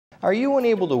Are you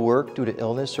unable to work due to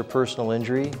illness or personal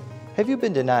injury? Have you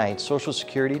been denied Social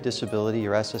Security, disability,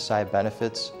 or SSI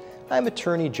benefits? I'm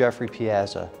attorney Jeffrey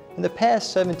Piazza. In the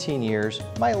past 17 years,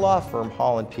 my law firm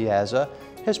Hall & Piazza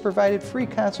has provided free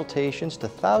consultations to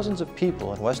thousands of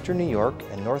people in Western New York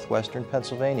and Northwestern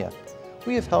Pennsylvania.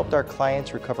 We have helped our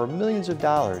clients recover millions of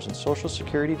dollars in Social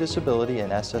Security, disability,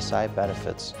 and SSI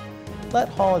benefits. Let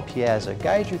Hall & Piazza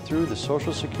guide you through the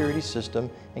Social Security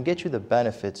system and get you the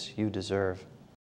benefits you deserve.